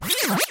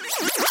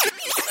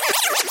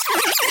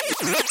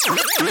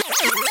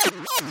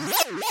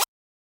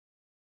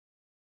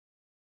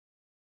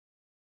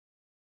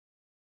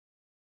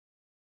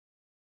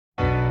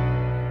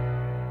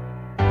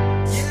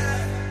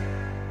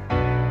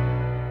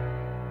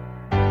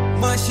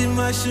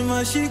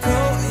Mushy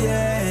coat,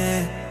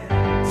 yeah.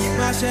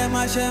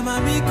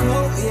 Mommy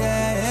coat,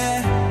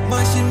 yeah.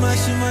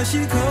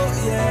 Mushy coat,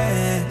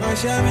 yeah.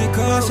 Mommy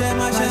coat,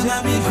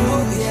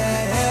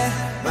 yeah.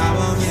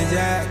 Mama me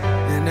Jack,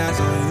 and that's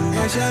on you.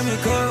 Mommy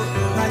coat,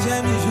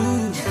 Mommy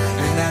shoes,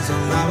 and that's on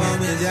you. Mama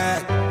me Jack,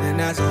 and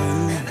that's on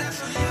you.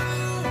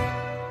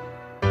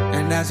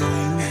 And that's on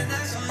you.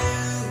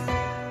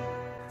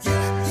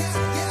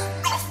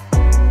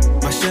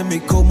 My shimmy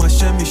coat, my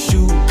shimmy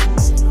shoe.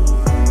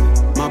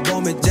 My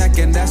bomber jack,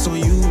 and that's on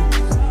you.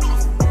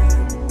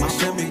 My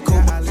shimmy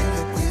coat,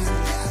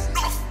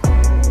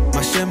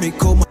 my shimmy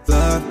coat, my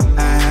love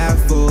I have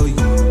for you.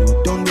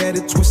 Don't get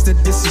it twisted,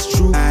 this is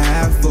true. I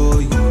have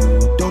for you.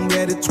 Don't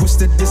get it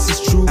twisted, this is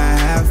true. I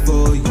have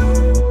for you.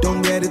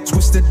 Don't get it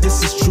twisted,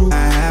 this is true. I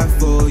have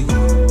for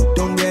you.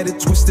 Don't get it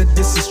twisted,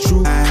 this is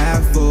true. I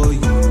have for you.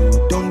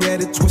 Don't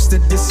get it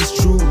twisted, this is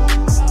true.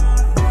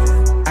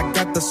 I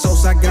got the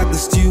sauce, I got the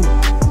stew.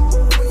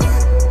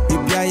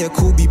 Bibia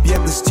cool, bibia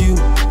the stew.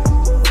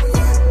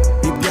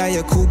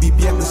 Bibia cool,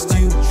 bibia the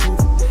stew.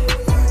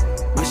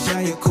 My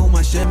shaya cool,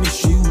 my shemmy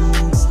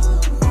shoes.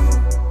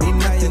 Ain't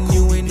nothing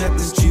new, ain't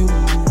nothing new.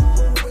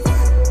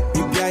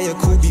 Bibia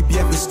cool,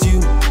 bibia the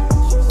stew.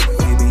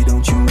 Baby,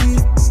 don't you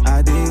eat?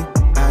 I did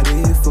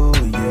for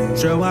you.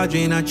 Try I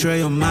drain, I try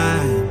your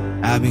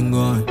mind. I be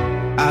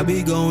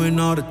going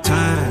all the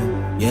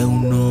time. Yeah, who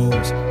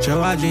knows? Try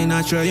I drain,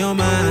 I try your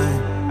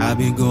mind. I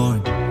be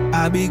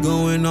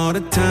going all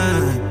the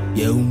time.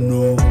 Yeah, who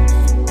knows?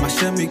 My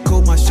shemmy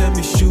coat, my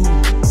shemmy shoe.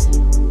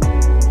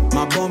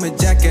 My bomber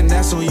jack, and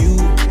that's on you.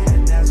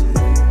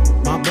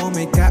 My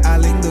bomber cat, I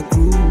link the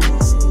crew.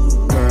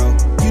 Girl,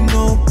 you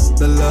know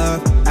the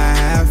love I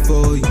have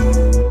for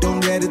you. Don't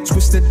get it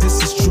twisted,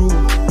 this is true.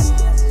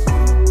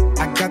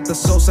 I got the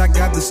sauce, I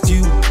got the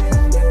stew.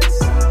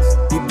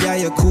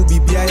 Bibia cool,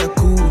 bibia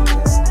cool.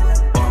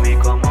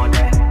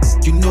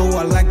 You know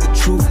I like the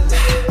truth.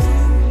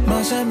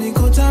 My shiny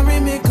coat, I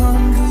make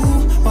come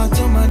blue. What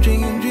on my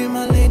dream,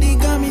 my lady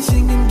got me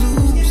singing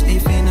blues.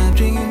 If in a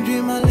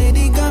dream, my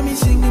lady got me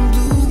singing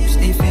blues.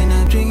 If in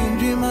a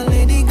dream, my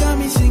lady got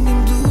me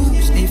singing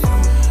blues. If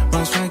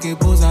my strike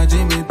pose, I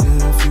dream me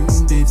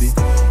perfume, baby.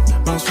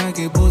 My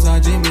strike pose, I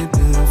dream me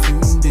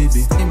perfume,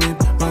 baby.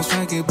 My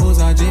strike pose,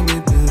 I dream me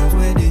perfume.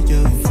 Where did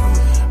you?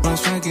 My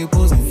strike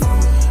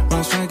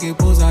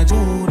pose, I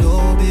dream,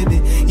 oh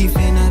baby. If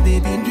in a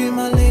baby dream,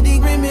 my lady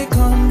bring me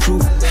come true.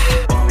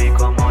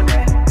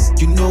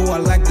 You know I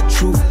like the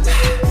truth.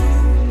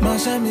 My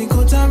shiny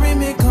coat, I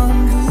make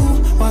come blue.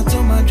 What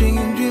on my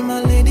dream,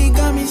 my lady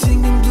got me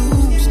singing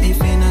blues.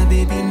 If in a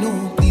baby,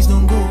 no, please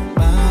don't go,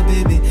 my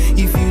baby.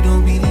 If you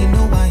don't really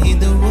know, I hit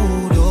the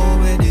road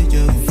already,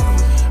 yeah.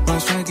 My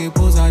strike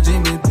pose, I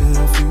dream me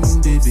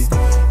perfume, baby.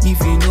 If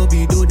you know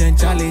be do, then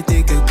Charlie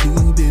take a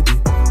clue, baby.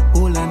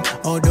 Hold on,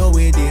 all the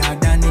way they are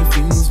done in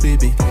films,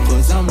 baby.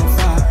 Cause I'm on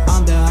fire,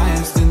 I'm the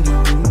highest in the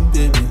room,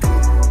 baby.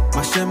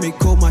 My shemmy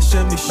coat, my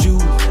shemmy shoe.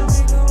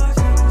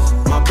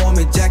 My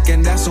bomber jack,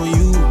 and that's on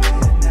you.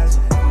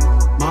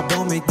 My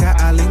bomber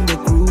cat, I link the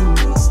crew.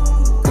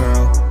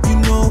 Girl, you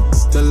know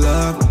the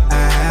love I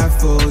have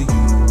for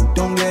you.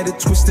 Don't get it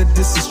twisted,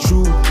 this is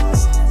true.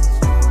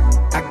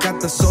 I got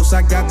the sauce,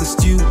 I got the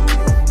stew.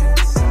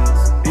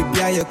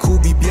 Bibia cool,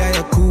 bibia